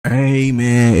Hey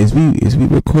man, is we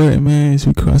recording, man? I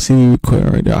see we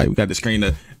recording right there. All right, we got the screen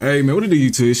up. Hey man, what it do,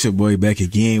 YouTube? It's your boy back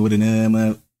again with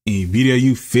another video.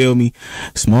 You feel me?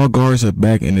 Small guards are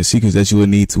back, and the secrets that you will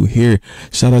need to hear.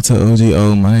 Shout out to OG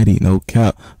Almighty, no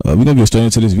cap. We're gonna get straight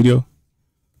into this video.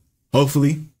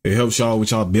 Hopefully, it helps y'all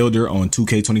with y'all builder on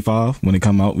 2K25 when it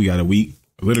come out. We got a week,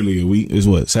 literally a week. It's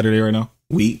what, Saturday right now?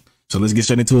 Week. So let's get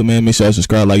straight into it, man. Make sure you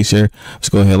subscribe, like, share. Let's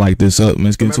go ahead, like this up.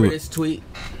 Let's get into it. This tweet.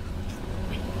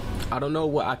 I don't know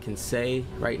what I can say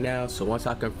right now, so once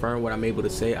I confirm what I'm able to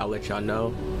say, I'll let y'all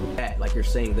know. Like you're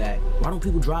saying that, why don't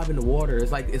people drive in the water?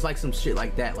 It's like some shit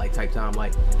like that, like type time.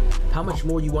 Like, how much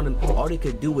more you want to? All they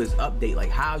could do is update like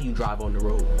how you drive on the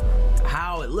road,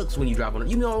 how it looks when you drive on it.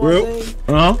 You know what I'm saying?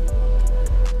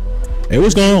 Hey,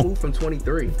 what's going on? From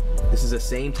 23. This is the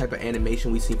same type of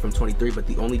animation we see from 23, but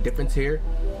the only difference here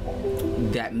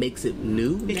that makes it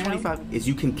new now is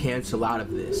you can cancel out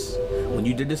of this. When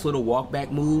you did this little walk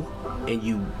back move,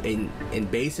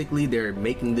 and basically they're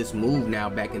making this move now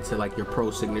back into like your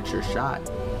pro signature shot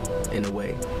in a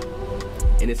way.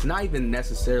 And it's not even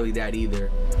necessarily that either.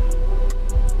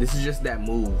 This is just that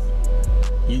move.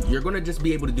 You're gonna just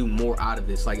be able to do more out of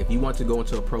this. Like if you want to go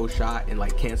into a pro shot and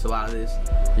like cancel out of this,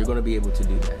 you're gonna be able to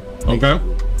do that. Okay.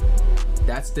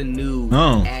 That's the new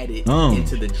added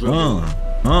into the dribble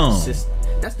system.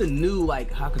 That's the new,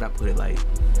 like, how could I put it? Like,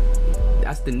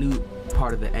 that's the new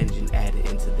part of the engine added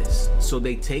into this. So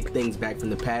they take things back from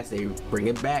the past, they bring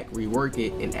it back, rework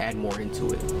it, and add more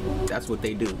into it. That's what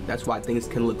they do. That's why things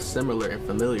can look similar and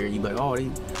familiar. You be like, oh,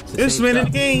 it's been in the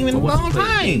game in a long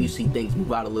time. You see things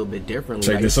move out a little bit differently.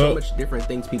 Check like, this so out. much different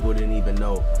things people didn't even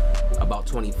know about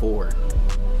 24.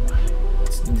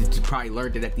 You probably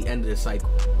learned it at the end of the cycle.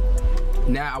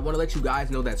 Now I want to let you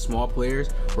guys know that small players,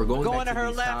 we're going back to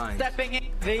her left, stepping in.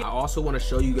 I also want to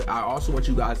show you. I also want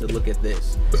you guys to look at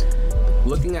this.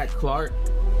 Looking at Clark,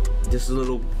 this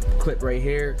little clip right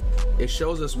here, it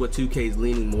shows us what 2K is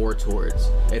leaning more towards.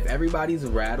 If everybody's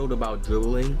rattled about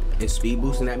dribbling and speed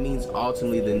boosting, that means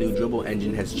ultimately the new dribble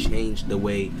engine has changed the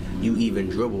way you even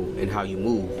dribble and how you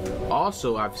move.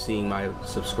 Also, I've seen my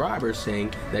subscribers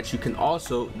saying that you can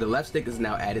also, the left stick is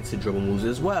now added to dribble moves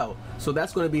as well. So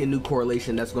that's going to be a new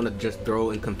correlation that's going to just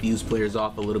throw and confuse players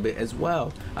off a little bit as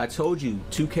well. I told you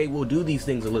 2K will do these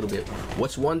things a little bit.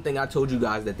 What's one thing I told you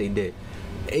guys that they did?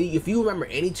 If you remember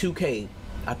any 2K,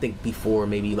 I think before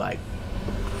maybe like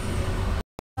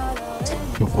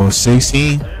before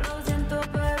 16.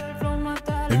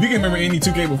 If you can remember any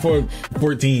 2K before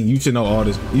 14, you should know all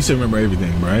this. You should remember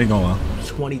everything, bro. I ain't gonna lie.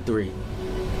 23.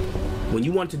 When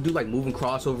you want to do like moving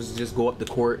crossovers and just go up the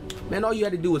court, man, all you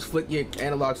had to do was flick your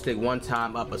analog stick one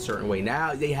time up a certain way.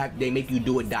 Now they make you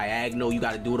do it diagonal. You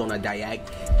got to do it on a diag.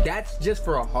 That's just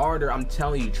for a harder. I'm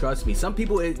telling you, trust me. Some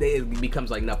people it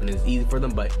becomes like nothing. It's easy for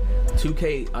them, but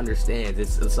 2K understands.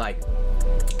 It's like,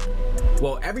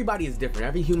 well, everybody is different.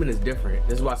 Every human is different.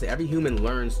 This is why I say every human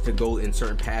learns to go in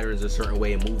certain patterns a certain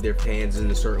way and move their hands in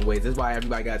a certain ways. This is why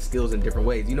everybody got skills in different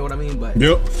ways. You know what I mean? But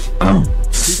yep.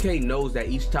 2K knows that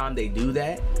each time they do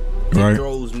that, it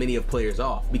throws many of players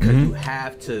off because you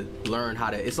have to learn how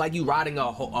to. It's like you riding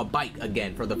a bike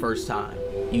again for the first time.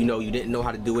 You know, you didn't know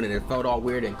how to do it and it felt all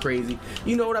weird and crazy.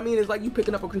 You know what I mean? It's like you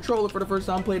picking up a controller for the first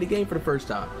time, playing the game for the first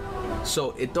time.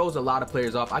 So it throws a lot of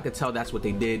players off. I could tell that's what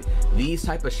they did. These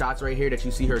type of shots right here that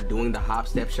you see her doing, the hop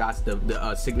step shots,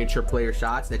 the signature player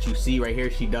shots that you see right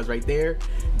here, she does right there.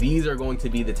 These are going to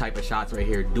be the type of shots right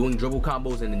here, doing dribble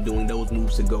combos and then doing those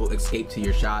moves to go escape to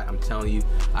your shot. I'm telling you,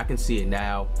 I can see it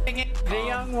now. The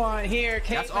young one here.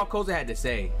 That's all Koza had to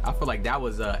say. I feel like that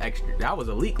was extra. That was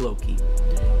a leak, low key.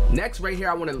 Next right here,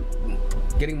 I want to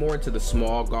getting more into the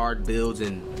small guard builds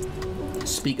and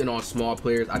speaking on small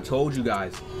players. I told you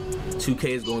guys 2K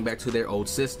is going back to their old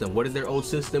system. What is their old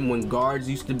system? When guards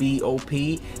used to be OP,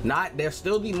 they're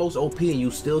still the most OP and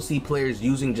you still see players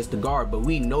using just the guard, but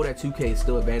we know that 2K is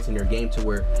still advancing their game to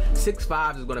where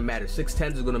 6'5" is going to matter,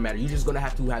 6'10" is going to matter. You're just going to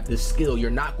have this skill.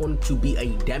 You're not going to be a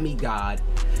demigod.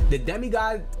 The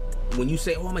demigod, when you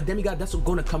say, oh, I'm a demigod, that's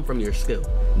going to come from your skill,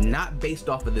 not based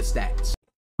off of the stats.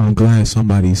 I'm glad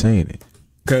somebody's saying it,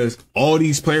 because all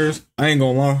these players, I ain't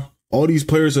gonna lie, all these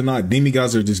players are not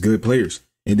demigods, are just good players.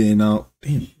 And then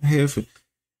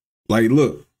like,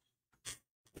 look,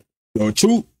 the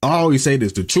true, I always say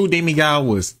this, the true demigod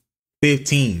was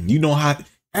 15. You know how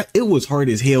it was hard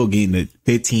as hell getting the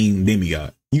 15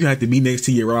 demigod. You have to be next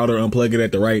to your router, unplug it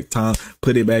at the right time,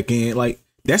 put it back in. Like,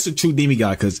 that's a true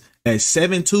demigod, because at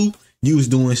 7'2", you was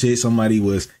doing shit somebody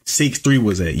was 6'3"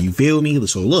 was at. You feel me?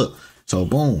 So look, so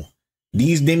boom.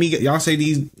 These demigods, y'all say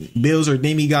these builds are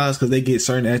demigods because they get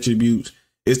certain attributes.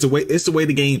 It's the way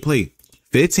the game played.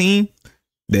 15,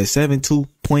 that 7'2",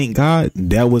 point guard,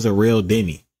 that was a real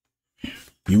Demi.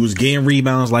 You was getting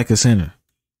rebounds like a center.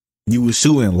 You was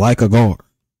shooting like a guard.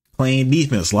 Playing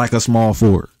defense like a small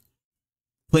forward.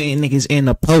 Putting niggas in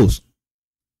the post.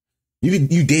 You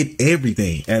did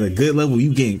everything at a good level.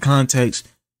 You getting contacts,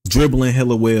 dribbling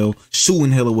hella well,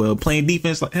 shooting hella well, playing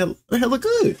defense like hella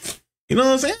good. You know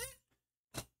what I'm saying?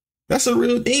 That's a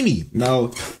real Demi.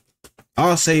 Now,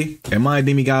 I'll say, am I a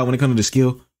Demi guy when it comes to the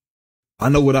skill? I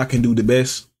know what I can do the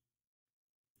best.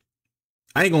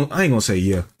 I ain't gonna say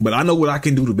yeah, but I know what I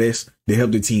can do the best to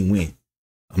help the team win.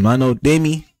 I'm not no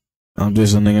Demi. I'm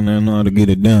just a nigga that know how to get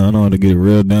it done. I know how to get it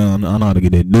real down. I know how to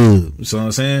get it done. You see what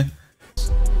I'm saying?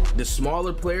 The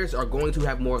smaller players are going to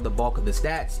have more of the bulk of the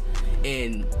stats,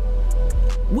 and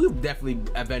we'll definitely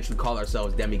eventually call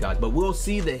ourselves demigods, but we'll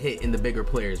see the hit in the bigger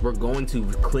players. We're going to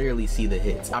clearly see the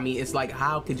hits. I mean, it's like,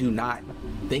 how could you not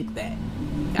think that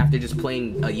after just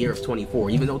playing a year of 24?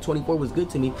 Even though 24 was good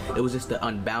to me, it was just the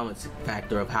unbalanced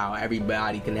factor of how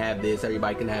everybody can have this,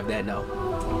 everybody can have that. No.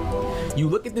 You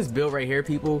look at this build right here,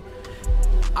 people.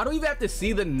 I don't even have to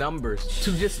see the numbers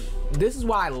to just, this is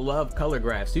why I love color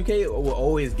graphs. 2K will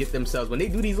always get themselves, when they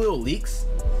do these little leaks,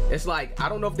 it's like, I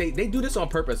don't know if they do this on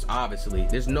purpose, obviously.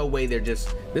 There's no way they're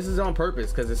just, this is on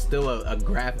purpose because it's still a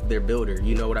graph of their builder.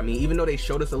 You know what I mean? Even though they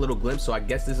showed us a little glimpse, so I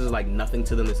guess this is like nothing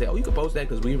to them to say, oh, you can post that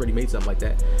because we already made something like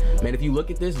that. Man, if you look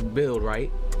at this build,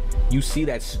 right, you see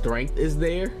that strength is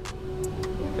there.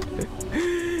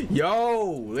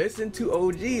 Yo, listen to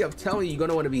OG. I'm telling you, you're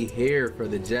gonna want to be here for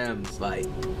the gems. Like,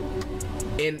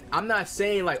 and I'm not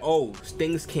saying like, oh,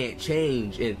 things can't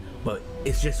change, but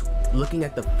it's just looking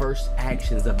at the first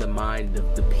actions of the mind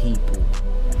of the people.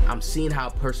 I'm seeing how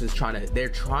a person's they're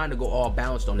trying to go all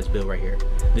balanced on this build right here.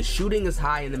 The shooting is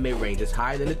high in the mid range. It's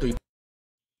higher than the three.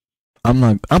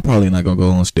 I'm probably not gonna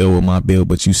go on still with my build,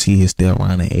 but you see it's still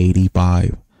around an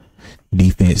 85,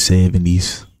 defense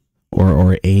 70s.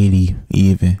 Or 80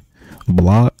 even.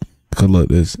 Block. Cause look,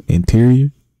 this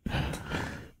interior,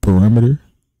 perimeter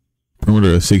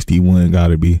of 61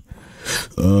 gotta be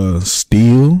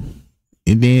steal,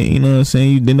 and then, you know what I'm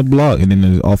saying, then the block, and then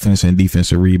the offense and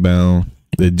defensive rebound,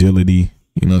 the agility,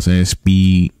 you know what I'm saying,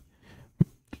 speed,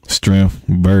 strength,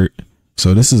 vert.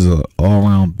 So this is a all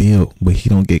around build, but he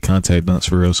don't get contact dunks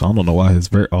for real, so I don't know why his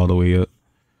vert all the way up.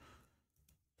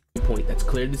 Point that's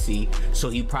clear to see, so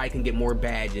he probably can get more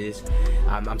badges.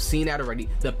 I'm seeing that already.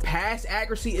 The pass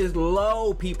accuracy is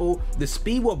low, people. The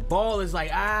speed with ball is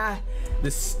like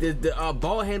the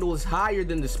ball handle is higher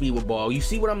than the speed with ball. You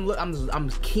see what I'm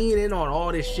keying in on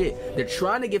all this shit. They're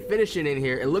trying to get finishing in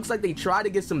here. It looks like they try to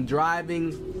get some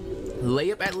driving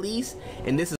layup at least,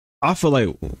 and this is, I feel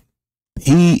like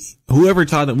whoever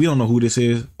tried to, we don't know who this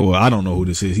is, or I don't know who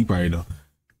this is, he probably don't.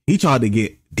 He tried to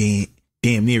get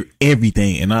damn near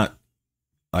everything, and I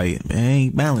like, man,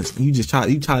 ain't balanced. You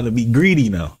try to be greedy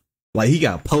now. Like, he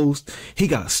got post, he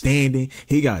got standing,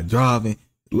 he got driving,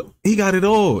 he got it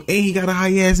all, and he got a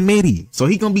high ass midi. So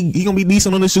he gonna be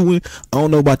decent on the shooting. I don't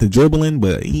know about the dribbling,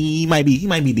 but he might be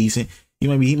decent.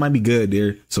 He might be good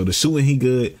there. So the shooting, he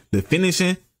good. The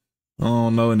finishing, I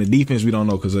don't know, and the defense we don't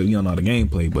know because you don't know the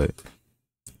gameplay, but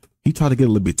he tried to get a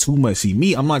little bit too much. See,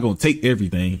 me, I'm not going to take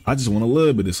everything. I just want a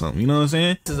little bit of something. You know what I'm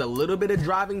saying? This is a little bit of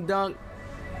driving dunk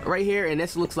right here. And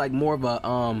this looks like more of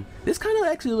a, this kind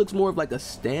of actually looks more of like a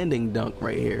standing dunk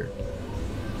right here.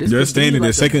 You're standing,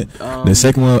 like the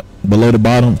second one below the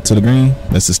bottom to the green.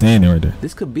 That's the standing right there.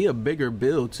 This could be a bigger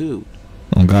build too.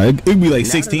 Oh God, it'd be like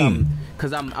 16.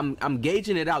 Because I'm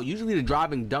gauging it out. Usually the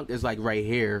driving dunk is like right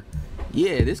here.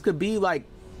 Yeah, this could be like,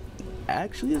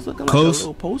 actually it's looking like a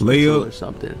little post layup or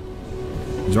something.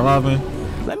 Driving.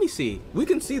 Let me see. We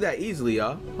can see that easily,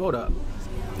 y'all. Hold up.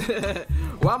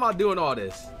 Why am I doing all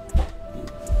this?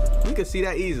 We can see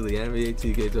that easily. NBA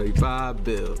 2K25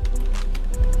 build.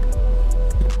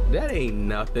 That ain't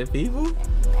nothing, people.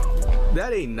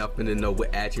 That ain't nothing to know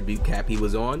what attribute cap he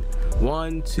was on.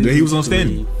 1, 2, yeah, he was on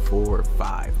 3, 4,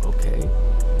 5. Okay.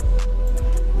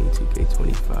 NBA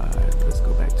 2K25. Let's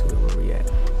go back to it. Where we at?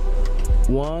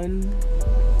 1,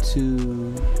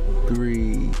 2,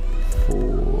 3, 4.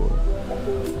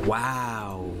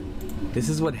 Wow. This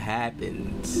is what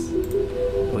happens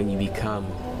when you become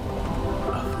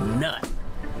a nut.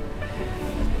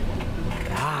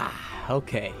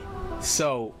 Okay.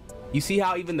 So you see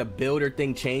how even the builder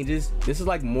thing changes? This is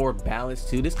like more balanced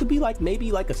too. This could be like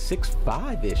maybe like a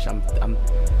 6'5"-ish. I'm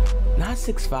not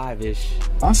 6'5"-ish.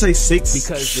 I'll say 6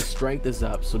 because the strength is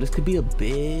up. So this could be a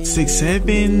big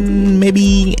 6'7",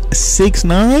 maybe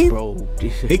 6'9". Bro,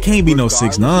 it can't be no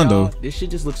 6'9" though. This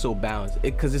shit just looks so balanced.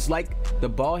 Cause it's like the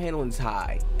ball handling is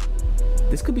high.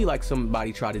 This could be like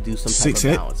somebody try to do some type of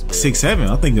balance build. 6'7".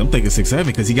 I'm thinking 6'7"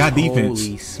 because he got defense.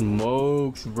 Holy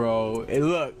smokes, bro! And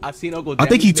look, I seen Uncle. I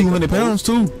think he 200 pounds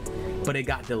too. But it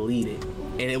got deleted,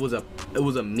 and it was a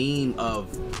meme of.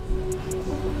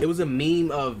 It was a meme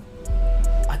of.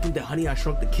 I think the Honey I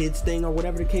Shrunk the Kids thing or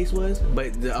whatever the case was,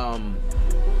 but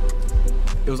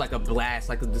it was like a blast,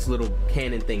 like this little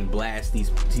cannon thing blast these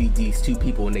two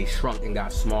people, and they shrunk and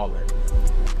got smaller,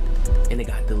 and it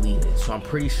got deleted. So I'm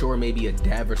pretty sure maybe a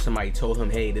dev or somebody told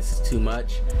him, hey, this is too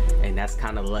much, and that's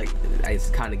kind of like, it's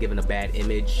kind of giving a bad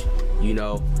image, you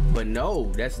know. But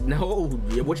no, that's no.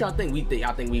 What y'all think?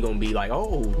 I think we gonna be like,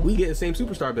 oh, we get the same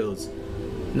superstar builds.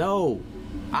 No,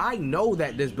 I know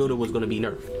that this builder was gonna be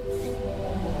nerfed.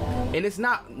 And it's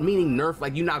not meaning nerf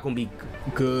like you're not gonna be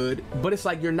good, but it's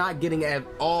like you're not getting at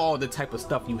all the type of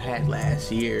stuff you had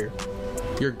last year.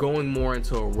 You're going more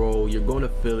into a role, you're going to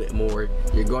feel it more,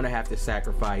 you're going to have to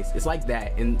sacrifice. It's like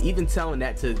that. And even telling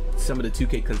that to some of the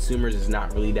 2K consumers is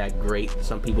not really that great.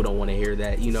 Some people don't want to hear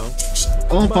that, you know.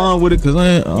 I'm fine with it because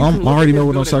I already know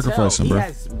what I'm sacrificing, bro. He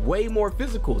has way more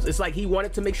physicals. It's like he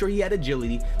wanted to make sure he had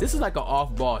agility. This is like an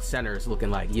off-ball center. It's looking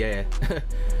like, yeah,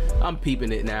 I'm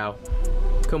peeping it now.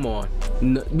 Come on,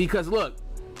 because look,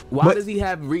 why does he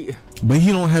have but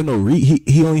he don't have no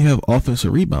he only have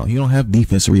offensive rebound. He don't have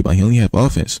defensive rebound. He only have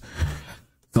offense.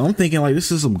 So I'm thinking like this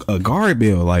is a guard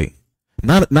build, like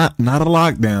not a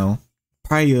lockdown.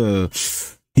 Probably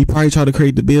he probably tried to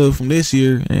create the build from this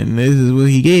year, and this is what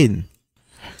he getting.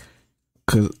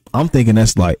 Cause I'm thinking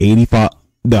that's like 85.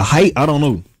 The height, I don't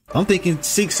know. I'm thinking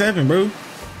 6'7", bro.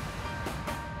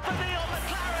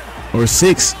 Or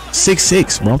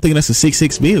 6'6", bro. I'm thinking that's a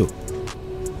 6'6" build.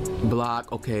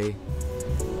 Block, okay.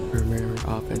 Remember,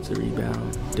 offensive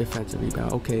rebound, defensive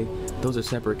rebound. Okay, those are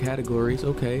separate categories.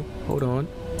 Okay, hold on.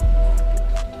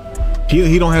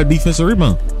 He don't have defensive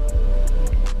rebound.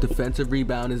 Defensive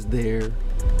rebound is there,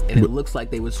 and it looks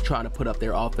like they was trying to put up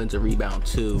their offensive rebound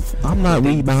too. I'm not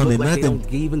rebounding like nothing. They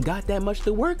don't even got that much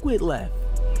to work with left.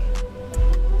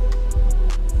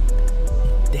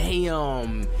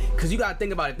 Damn. Because you got to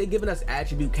think about it. If they're giving us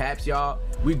attribute caps, y'all,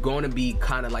 we're going to be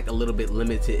kind of like a little bit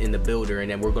limited in the builder.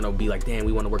 And then we're going to be like, damn,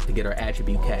 we want to work to get our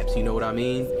attribute caps. You know what I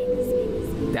mean?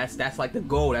 That's like the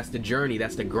goal. That's the journey.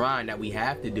 That's the grind that we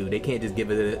have to do. They can't just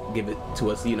give it to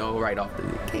us, you know, right off. They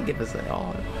can't give us it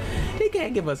all. They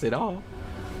can't give us it all.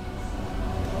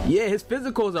 Yeah, his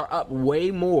physicals are up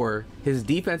way more. His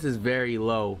defense is very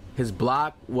low. His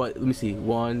block, what? Let me see.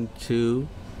 1, 2...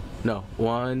 No,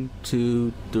 1,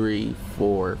 2, 3,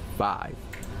 4, 5.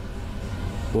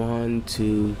 1,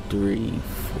 2, 3,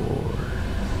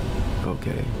 4.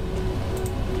 Okay.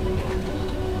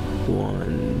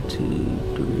 1, 2,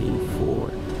 3,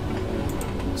 4.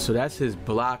 So that's his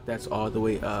block. That's all the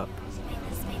way up.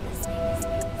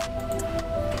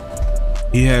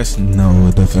 He has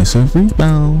no defensive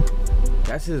rebound.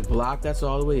 That's his block. That's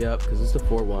all the way up because it's the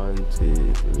 4, 1, 2,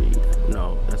 3.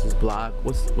 No, that's his block.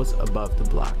 What's above the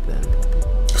block then?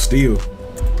 Steal.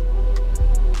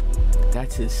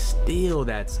 That's his steal.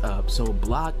 That's up. So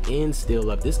block and steal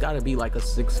up. This got to be like a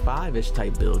 6'5"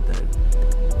 type build then.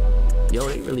 Yo,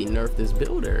 they really nerfed this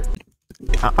builder.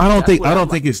 I don't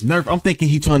think it's nerf. I'm thinking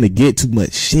he trying to get too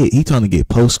much shit. He trying to get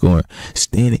post scoring,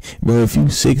 standing, bro. If you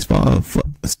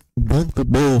 6'5", dunk the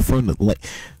ball from the like,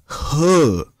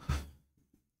 huh.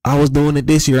 I was doing it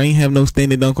this year. I ain't have no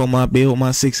standing dunk on my build,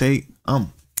 my 6'8". I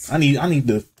need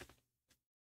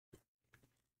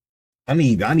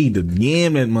to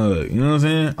yam that mug. You know what I'm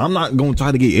saying? I'm not gonna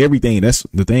try to get everything. That's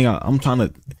the thing. I'm trying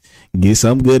to get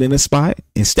something good in a spot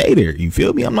and stay there. You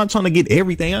feel me? I'm not trying to get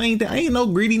everything. I ain't no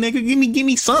greedy nigga. Give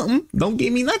me something. Don't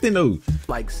give me nothing though.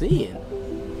 Like seeing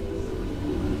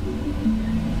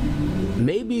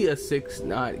maybe a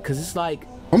 6'9", because it's like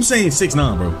I'm saying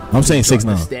 6'9", bro. I'm saying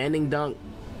 6'9". Standing dunk.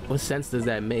 What sense does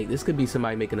that make? This could be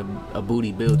somebody making a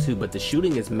booty build too, but the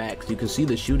shooting is maxed. You can see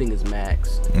the shooting is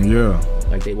maxed. Yeah.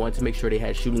 Like they wanted to make sure they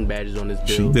had shooting badges on this build.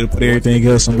 She did put everything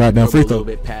else on goddamn free throw. A little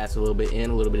bit pass, a little bit in,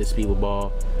 a little bit of speed with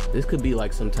ball. This could be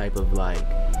like some type of like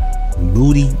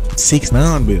booty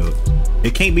 6'9" build.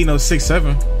 It can't be no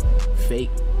 6'7". Fake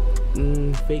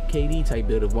KD type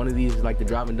build. If one of these is like the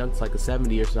driving dunk's like a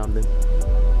 70 or something.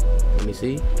 Let me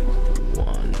see.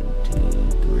 1, 2,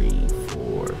 3,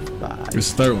 4, 5.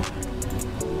 It's third one.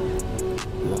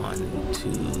 1,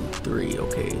 2, 3.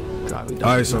 Okay. Driving dunk.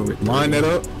 All right, so line that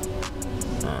up.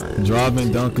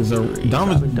 Driving dunk is a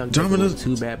driving is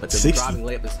too bad, but the 60. Driving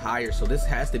layup is higher, so this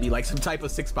has to be like some type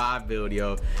of 6'5" build,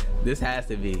 yo. This has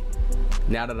to be.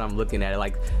 Now that I'm looking at it,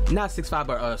 like not 6'5",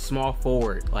 but a small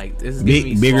forward. Like this is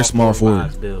giving me bigger small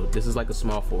forward build. This is like a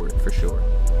small forward for sure.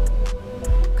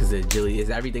 Because the agility is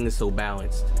everything is so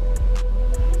balanced.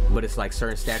 but it's like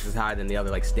certain stats is higher than the other,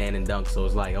 like stand and dunk. So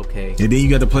it's like, okay. And then you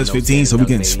got the plus 15, so we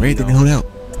can spread the hell out.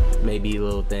 Maybe a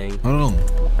little thing. Hold on.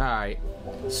 All right.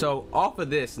 So off of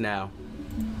this now,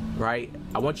 right?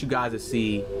 I want you guys to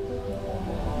see.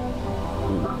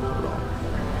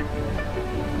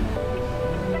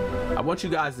 I want you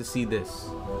guys to see this.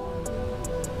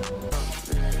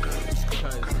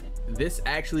 Because this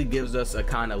actually gives us a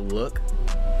kind of look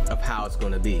of how it's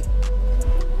going to be.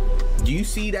 Do you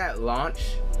see that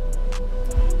launch?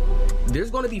 There's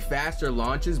going to be faster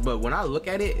launches, but when I look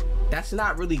at it, that's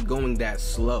not really going that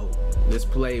slow. This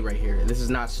play right here, this is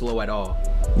not slow at all.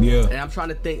 Yeah. And I'm trying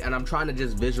to think, and I'm trying to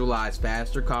just visualize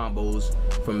faster combos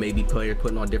from maybe players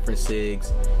putting on different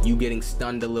sigs, you getting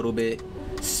stunned a little bit,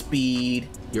 speed,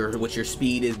 what your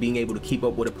speed is, being able to keep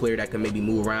up with a player that can maybe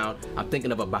move around. I'm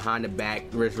thinking of a behind the back,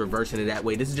 reversing it that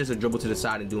way. This is just a dribble to the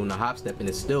side and doing the hop step, and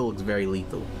it still looks very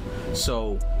lethal.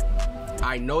 So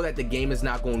I know that the game is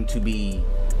not going to be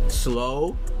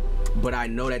slow, but I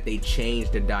know that they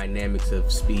changed the dynamics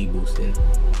of speed boosting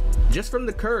just from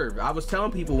the curve. I was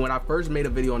telling people when I first made a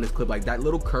video on this clip, like that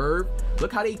little curve,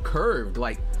 look how they curved.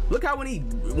 Like look how when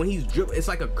he's dribbling, it's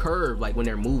like a curve, like when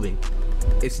they're moving.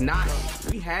 It's not,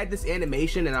 we had this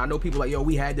animation, and I know people like, yo,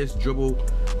 we had this dribble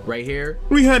right here,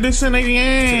 we had this in the to the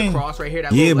end. cross right here,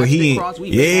 that Yeah, but he cross,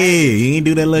 ain't, he ain't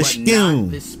do that little but not skim.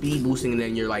 this speed boosting, and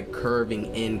then you're like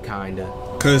curving in kinda.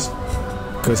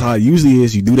 Cause how it usually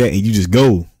is, you do that and you just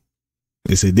go.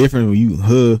 It's a different when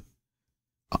you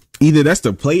either that's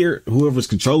the player, whoever's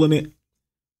controlling it,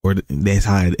 or that's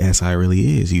how it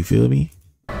really is. You feel me?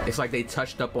 It's like they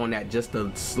touched up on that just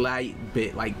a slight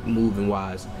bit, like moving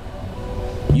wise.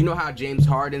 You know how James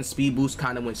Harden's speed boost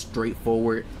kind of went straight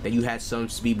forward, that you had some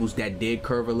speed boost that did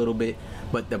curve a little bit,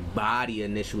 but the body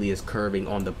initially is curving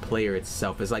on the player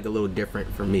itself. It's like a little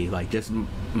different for me, like just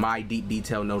my deep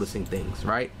detail noticing things,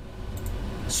 right?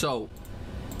 So,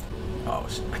 oh,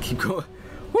 I keep going.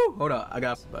 Woo, hold up, I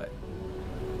got, but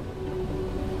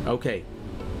okay.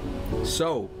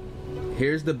 So,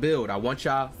 here's the build. I want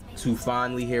y'all to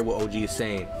finally hear what OG is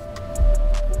saying.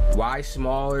 Why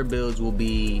smaller builds will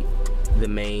be the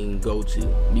main go-to,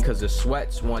 because the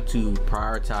sweats want to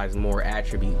prioritize more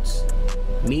attributes,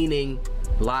 meaning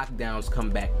lockdowns come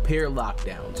back, pair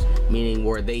lockdowns, meaning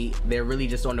where they're really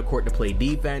just on the court to play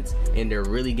defense, and they're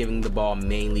really giving the ball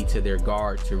mainly to their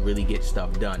guard to really get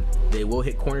stuff done. They will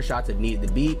hit corner shots if needed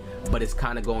to be, but it's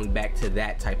kind of going back to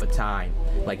that type of time.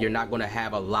 Like you're not going to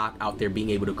have a lock out there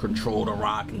being able to control the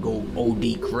rock and go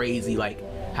OD crazy like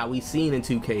how we've seen in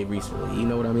 2K recently. You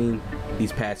know what I mean?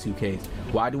 These past 2Ks.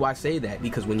 Why do I say that?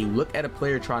 Because when you look at a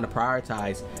player trying to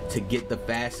prioritize to get the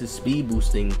fastest speed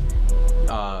boosting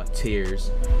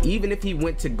tiers, even if he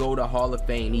went to go to Hall of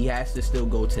Fame, he has to still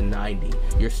go to 90.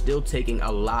 You're still taking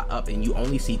a lot up, and you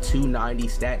only see 290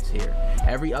 stats here.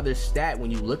 Every other stat,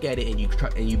 when you look at it and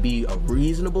you be a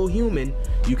reasonable human,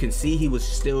 you can see he was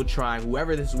still trying,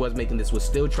 whoever this was making this was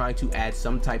still trying to add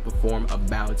some type of form of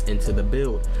balance into the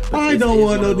build. But I don't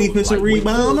want no defensive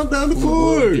rebound. I'm down the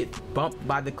court. Get bumped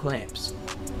by the clamps.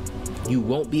 You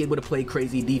won't be able to play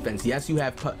crazy defense. Yes, you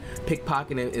have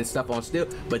pickpocketing and stuff on still,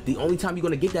 but the only time you're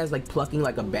going to get that is like plucking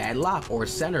like a bad lock or a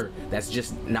center that's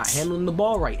just not handling the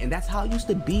ball right. And that's how it used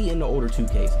to be in the older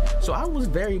 2Ks. So I was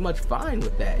very much fine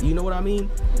with that. You know what I mean?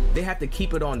 They have to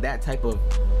keep it on that type of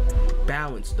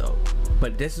balance though.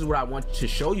 But this is what I want to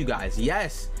show you guys.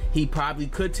 Yes, he probably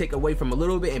could take away from a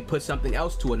little bit and put something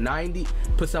else to a 90,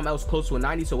 put something else close to a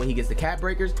 90, so when he gets the cap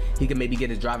breakers, he can maybe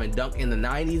get his drive and dunk in the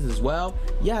 90s as well.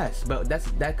 Yes, but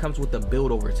that comes with the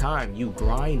build over time, you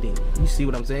grinding. You see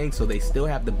what I'm saying? So they still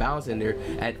have the balance in there.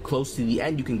 At close to the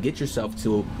end, you can get yourself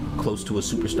to close to a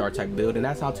superstar type build, and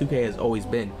that's how 2K has always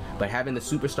been. But having the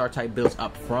superstar type builds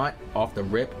up front, off the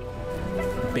rip,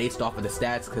 based off of the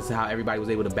stats, because how everybody was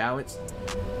able to balance,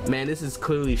 man, this is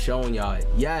clearly showing y'all.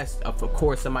 Yes, of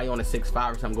course somebody on a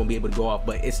 6'5" or something gonna be able to go off,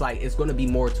 but it's like it's gonna be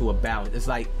more to a balance. It's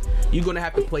like you're gonna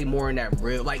have to play more in that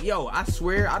real, like, yo, I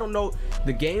swear, I don't know,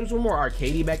 the games were more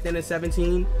arcadey back then in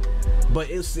 17, but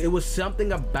it was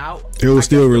something about it was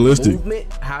still realistic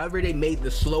movement. However, they made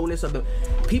the slowness of the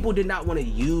people did not want to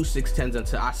use 610s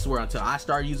until I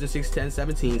started using 610,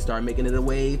 17, started making it a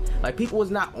wave. Like, people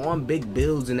was not on big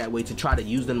builds in that way to try to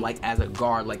use them like as a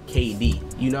guard, like KD,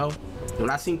 you know. When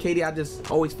I seen KD, I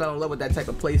just always fell in love with that type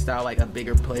of play style, like a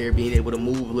bigger player being able to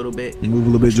move a little bit, dribble a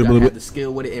little bit, the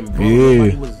skill with it, and bro,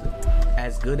 nobody was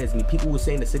as good as me. People were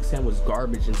saying the 6'10" was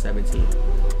garbage in 17.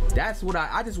 That's what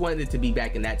I just wanted it to be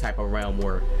back in that type of realm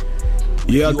where,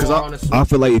 yeah, because I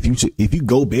feel like if you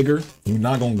go bigger, you're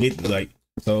not gonna get like,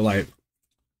 so like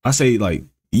I say, like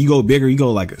you go bigger, you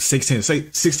go like 6'10", say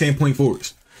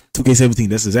 6'10.4s. 2K17,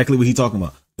 that's exactly what he talking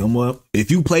about.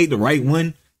 If you played the right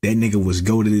one, that nigga was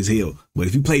goated as hell. But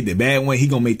if you played the bad one, he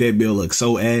gonna make that build look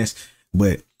so ass.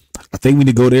 But I think we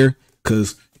need to go there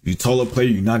because if you taller player,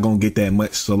 you're not gonna get that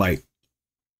much. So like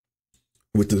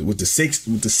with the six,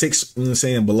 you know what I'm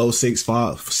saying, below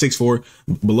 6'5", 6'4",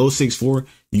 below 6'4",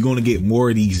 you're gonna get more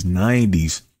of these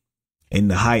 90s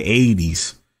and the high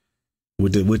 80s.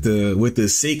 With the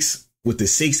six,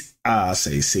 I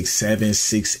say 6'7",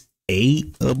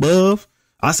 6'8" above.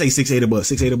 I say 6'8" above.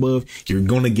 6'8" above, you're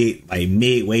gonna get like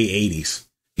midway 80s.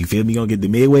 You feel me? You're gonna get the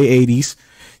midway 80s.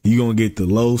 You're gonna get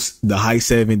the high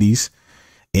 70s,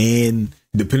 and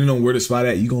depending on where the spot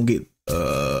at, you're gonna get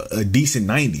a decent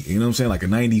 90. You know what I'm saying? Like a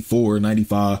 94,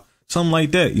 95, something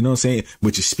like that. You know what I'm saying?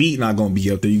 But your speed not gonna be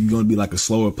up there. You're gonna be like a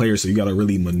slower player, so you gotta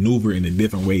really maneuver in a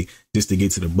different way just to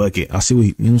get to the bucket. I see what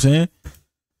you know what I'm saying?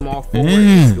 Small forward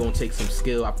is gonna take some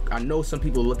skill. I know some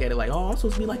people look at it like, oh, I'm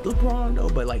supposed to be like LeBron though,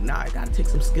 but like, nah, I gotta take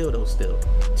some skill though still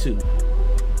too,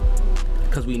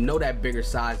 because we know that bigger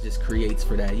size just creates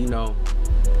for that, you know.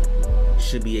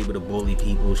 Should be able to bully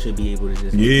people, should be able to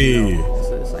just, you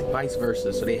know, it's like vice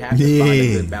versa. So they have to find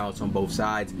a good balance on both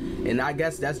sides, and I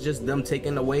guess that's just them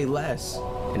taking away less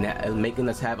and that, making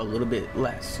us have a little bit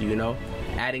less, you know,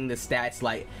 adding the stats,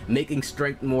 like making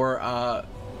strength more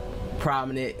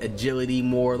prominent, agility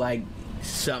more like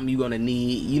something you're gonna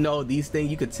need, you know. These things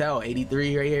you could tell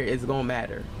 83 right here is gonna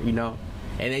matter, you know.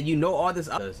 And then you know all this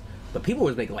others, but people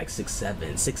was making like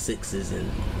 6'7", 6'6" and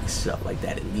stuff like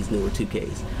that in these newer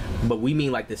 2Ks. But we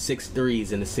mean like the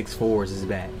 6'3s and the 6'4s is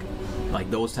back,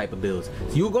 like those type of builds.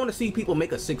 So you're going to see people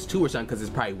make a 6'2" or something because it's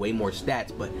probably way more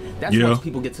stats. But that's once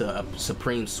people get to a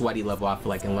supreme sweaty level, I feel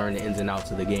like, and learn the ins and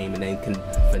outs of the game and then can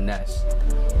finesse.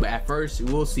 But at first,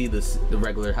 we'll see the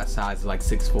regular size like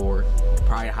 6'4",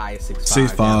 probably the highest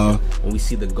 6'5". 6'5". When we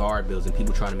see the guard builds and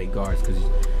people trying to make guards, because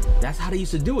that's how they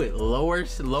used to do it. Lower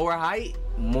height,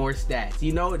 more stats.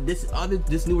 You know, this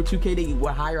newer 2K, they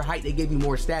with higher height, they gave you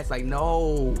more stats. Like,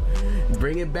 no,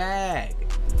 bring it back.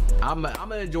 I'm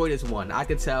gonna enjoy this one. I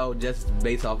could tell just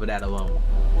based off of that alone.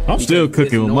 I'm still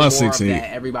cooking with my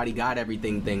 6'8". Everybody got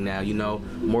everything thing now. You know,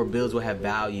 more builds will have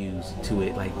values to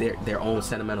it, like their own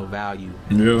sentimental value.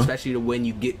 Yeah. Especially when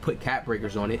you put cap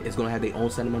breakers on it, it's gonna have their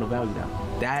own sentimental value now.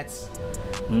 That's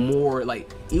more like,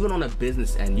 even on a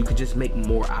business end, you could just make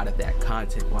more out of that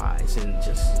content wise, and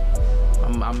just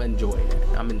I'm enjoying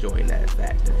that. I'm enjoying that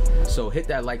factor. So hit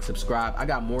that like, subscribe. I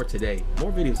got more today,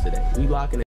 more videos today. We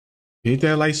locking it. Hit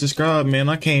that like, subscribe, man.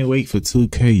 I can't wait for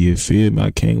 2K. You feel me? I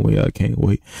can't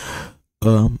wait.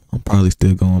 I'm probably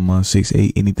still going my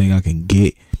 6'8". Anything I can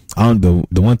get. The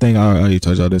one thing I already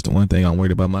told y'all this. The one thing I'm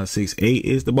worried about my 6'8"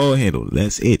 is the ball handle.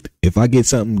 That's it. If I get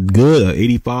something good,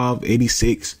 85,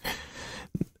 86.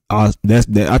 I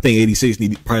think 86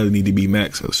 probably need to be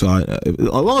max. So as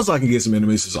long as I can get some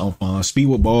animations, I'm fine. Speed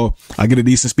with ball, I get a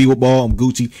decent speed with ball, I'm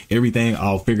Gucci. Everything,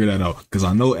 I'll figure that out. Because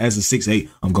I know as a 6'8",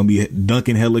 I'm gonna be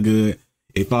dunking hella good.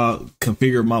 If I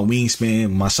configure my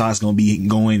wingspan, my shot's gonna be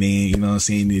going in. You know what I'm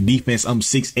saying? The defense, I'm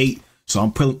 6'8",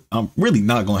 so I'm really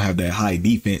not gonna have that high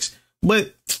defense.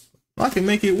 But I can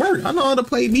make it work. I know how to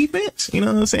play defense. You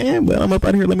know what I'm saying? But I'm up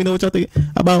out here. Let me know what y'all think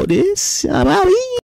about this. About it.